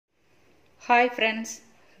Hi friends,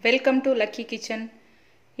 welcome to Lucky Kitchen.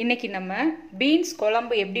 இன்னைக்கு நம்ம beans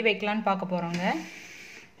குழம்பு எப்படி வைக்கலாம்னு பார்க்க போறோங்க.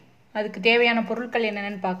 அதுக்கு தேவையான பொருட்கள்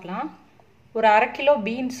என்னென்னன்னு பார்க்கலாம். ஒரு 1/2 கிலோ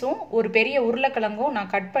பீன்ஸும் ஒரு பெரிய உருளைக்கிழங்கும் நான்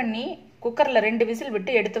கட் பண்ணி குக்கர்ல 2 விசில்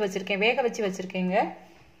விட்டு எடுத்து வச்சிருக்கேன். வேக வச்சு வச்சிருக்கேங்க.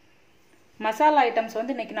 மசாலா ஐட்டம்ஸ்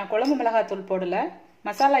வந்து இன்னைக்கு நான் குழம்பு மிளகாய் தூள் போடல.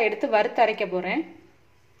 மசாலா எடுத்து வறுத்து அரைக்க போறேன்.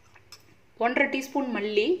 1/2 டீஸ்பூன்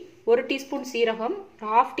மல்லி, 1 டீஸ்பூன் சீரகம்,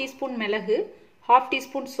 1/2 டீஸ்பூன் மிளகு, 1/2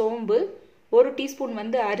 டீஸ்பூன் சோம்பு, 1 டீஸ்பூன்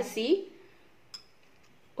வந்து அரிசி,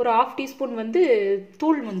 ஒரு 1/2 டீஸ்பூன் வந்து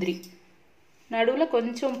தூள் முந்திரி, நடுவில்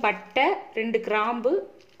கொஞ்சம் பட்டை, 2 கிராம்பு,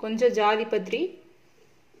 கொஞ்சம் ஜாதிபத்திரி,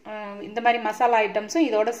 இந்த மாதிரி மசாலா ஐட்டம்ஸும்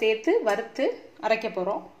இதோட சேர்த்து வறுத்து அரைக்க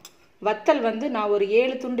போகிறோம். வத்தல் வந்து நான் ஒரு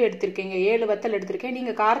 7 துண்டு எடுத்திருக்கேங்க. 7 வத்தல் எடுத்திருக்கேன்.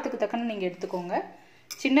 நீங்கள் காரத்துக்கு தக்கன்னு நீங்கள் எடுத்துக்கோங்க.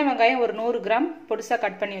 சின்ன வெங்காயம் ஒரு 100 கிராம் பொடிசாக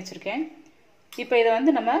கட் பண்ணி வச்சுருக்கேன். இப்போ இதை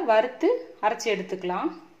வந்து நம்ம வறுத்து அரைச்சி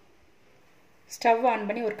எடுத்துக்கலாம். ஸ்டவ் ஆன்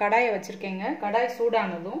பண்ணி ஒரு கடாயை வச்சுருக்கேங்க. கடாய்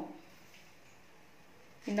சூடானதும்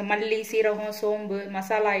இந்த மல்லி, சீரகம், சோம்பு,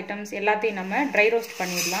 மசாலா ஐட்டம்ஸ் எல்லாத்தையும் நம்ம ட்ரை ரோஸ்ட்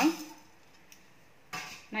பண்ணிடலாம்.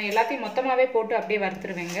 நான் எல்லாத்தையும் மொத்தமாகவே போட்டு அப்படியே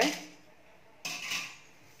வறுத்துருவேங்க.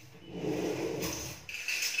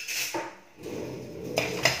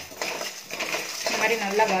 இந்த மாதிரி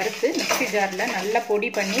நல்லா வறுத்து மிக்ஸி ஜாரில் நல்லா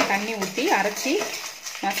பொடி பண்ணி தண்ணி ஊற்றி அரைச்சி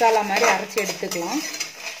மசாலா மாதிரி அரைச்சி எடுத்துக்கலாம்.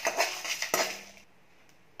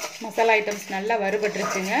 மசாலா ஐட்டம்ஸ் நல்லா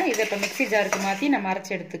வறுபட்டுருச்சுங்க. இதை இப்போ மிக்ஸி ஜாருக்கு மாற்றி நம்ம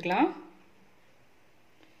அரைச்சி எடுத்துக்கலாம்.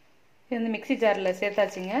 இது வந்து மிக்ஸி ஜாரில்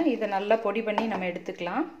சேர்த்தாச்சுங்க. இதை நல்லா பொடி பண்ணி நம்ம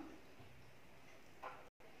எடுத்துக்கலாம்.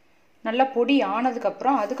 நல்லா பொடி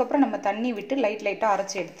ஆனதுக்கப்புறம் அதுக்கப்புறம் நம்ம தண்ணி விட்டு லைட்டாக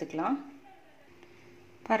அரைச்சி எடுத்துக்கலாம்.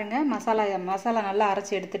 பாருங்கள், மசாலா நல்லா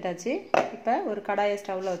அரைச்சி எடுத்துட்டாச்சு. இப்போ ஒரு கடாயை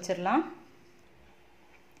ஸ்டவ்வில் வச்சிடலாம்.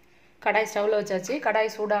 கடாய் ஸ்டவ்வில் வச்சாச்சு.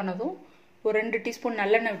 கடாய் சூடானதும் ஒரு 2 டீஸ்பூன்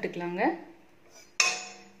நல்லெண்ணெய் விட்டுக்கலாங்க.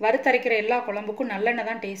 வறுத்தரைக்கிற எல்லா குழம்புக்கும் நல்லெண்ணெய்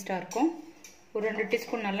தான் டேஸ்ட்டாக இருக்கும். ஒரு 2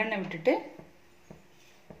 டீஸ்பூன் நல்லெண்ணெய் விட்டுட்டு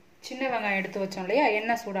சின்ன வெங்காயம் எடுத்து வச்சோம் இல்லையா,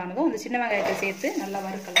 எண்ணெய் சூடானதும் அந்த சின்ன வெங்காயத்தை சேர்த்து நல்லா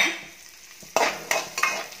வறுக்கலாம்.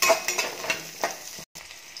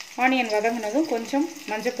 ஆனியன் வதங்கினதும் கொஞ்சம்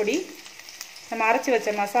மஞ்சப்பொடி, நம்ம அரைச்சி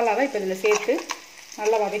வச்ச மசாலாவை இப்போ இதில் சேர்த்து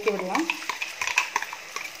நல்லா வதக்கி விடலாம்.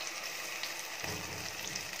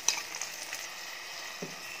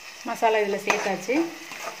 மசாலா இதில் சேர்த்தாச்சு.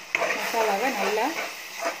 மசாலாவை நல்லா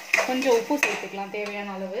கொஞ்சம் உப்பு சேர்த்துக்கலாம்,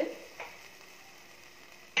 தேவையான அளவு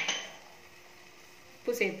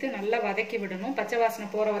உப்பு சேர்த்து நல்லா வதக்கி விடணும். பச்சை வாசனை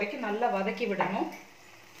போகிற வரைக்கும் நல்லா வதக்கி விடணும்.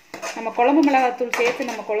 நம்ம குழம்பு மிளகாத்தூள் சேர்த்து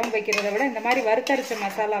நம்ம குழம்பு வைக்கிறத விட இந்த மாதிரி வறுத்தரைச்ச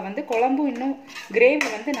மசாலா வந்து குழம்பும் இன்னும் கிரேவி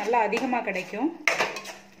வந்து நல்லா அதிகமாக கிடைக்கும்,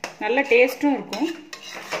 நல்ல டேஸ்ட்டும் இருக்கும்.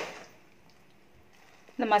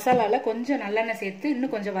 இந்த மசாலாவில் கொஞ்சம் நல்லெண்ணெய் சேர்த்து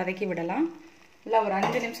இன்னும் கொஞ்சம் வதக்கி விடலாம். இல்லை ஒரு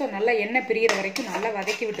 5 நிமிஷம் நல்லா எண்ணெய் பிரியிற வரைக்கும் நல்லா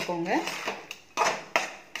வதக்கி விட்டுக்கோங்க.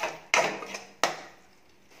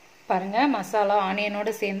 பாருங்கள், மசாலா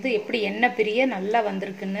ஆனியனோடு சேர்ந்து எப்படி எண்ணெய் பிரிய நல்லா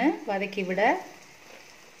வந்திருக்குன்னு வதக்கி விட,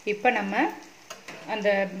 இப்போ நம்ம அந்த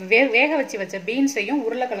வேக வச்ச பீன்ஸையும்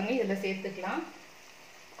உருளைக்கிழங்கையும் இதில் சேர்த்துக்கலாம்.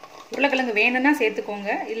 உருளைக்கிழங்கு வேணும்னா சேர்த்துக்கோங்க,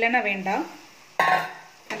 இல்லைன்னா வேண்டாம்.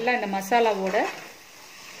 நல்லா இந்த மசாலாவோட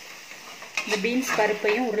இந்த பீன்ஸ்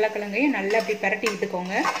பருப்பையும் உருளைக்கிழங்கையும் நல்லா அப்படி பரட்டி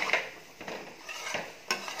விட்டுக்கோங்க.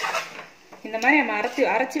 இந்த மாதிரி நம்ம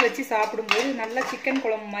அரைச்சி வச்சு சாப்பிடும்போது நல்லா சிக்கன்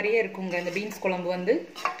குழம்பு மாதிரியே இருக்குங்க. இந்த பீன்ஸ் குழம்பு வந்து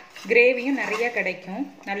கிரேவியும் நிறைய கிடைக்கும்.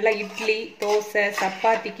 நல்லா இட்லி, தோசை,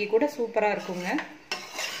 சப்பாத்திக்கு கூட சூப்பராக இருக்குங்க.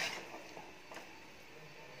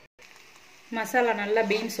 மசாலா நல்லா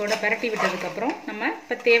பீன்ஸோட பரட்டி விட்டதுக்கப்புறம் நம்ம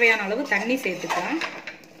இப்போ தேவையான அளவு தண்ணி சேர்த்துக்கலாம்.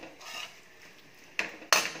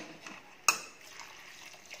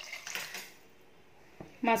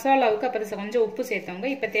 மசாலாவுக்கு அப்போ கொஞ்சம் உப்பு சேர்த்தவங்க.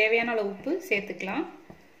 இப்போ தேவையான அளவு உப்பு சேர்த்துக்கலாம்.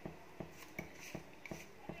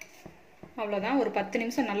 அவ்வளோதான். ஒரு 10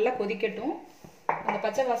 நிமிஷம் நல்லா கொதிக்கட்டும். அந்த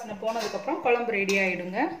பச்சை வாசனை போனதுக்கப்புறம் குழம்பு ரெடி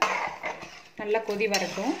ஆகிடுங்க. நல்லா கொதி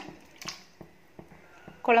வரட்டும்.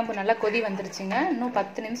 குழம்பு நல்லா கொதி வந்துருச்சுங்க. இன்னும்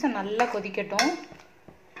 10 நிமிஷம் நல்லா கொதிக்கட்டும்.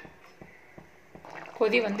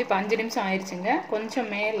 கொதி வந்து இப்போ 5 நிமிஷம் ஆயிடுச்சுங்க. கொஞ்சம்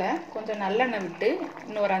மேலே கொஞ்சம் நல்லெண்ணெய் விட்டு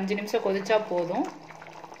இன்னும் ஒரு 5 நிமிஷம் கொதிச்சா போதும்.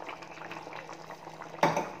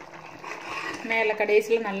 மேலே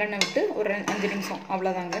கடைசியில் நல்லெண்ணெய் விட்டு ஒரு 5 நிமிஷம்,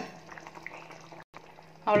 அவ்வளோதாங்க.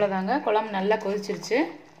 குழம்பு நல்லா கொதிச்சிருச்சு.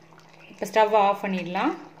 இப்போ ஸ்டவ்வை ஆஃப்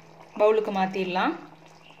பண்ணிடலாம், பவுலுக்கு மாற்றிடலாம்.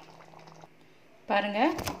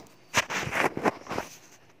 பாருங்கள்,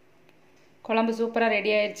 குழம்பு சூப்பராக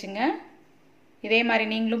ரெடி ஆயிடுச்சுங்க. இதே மாதிரி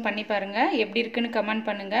நீங்களும் பண்ணி பாருங்கள். எப்படி இருக்குன்னு கமெண்ட்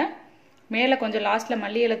பண்ணுங்கள். மேலே கொஞ்சம் லாஸ்ட்டில்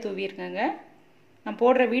மல்லி இலை தூவிருக்கேங்க. நான்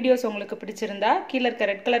போடுற வீடியோஸ் உங்களுக்கு பிடிச்சிருந்தா கீழே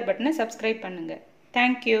இருக்க ரெட் கலர் பட்டனை சப்ஸ்கிரைப் பண்ணுங்கள்.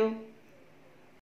 தேங்க்யூ.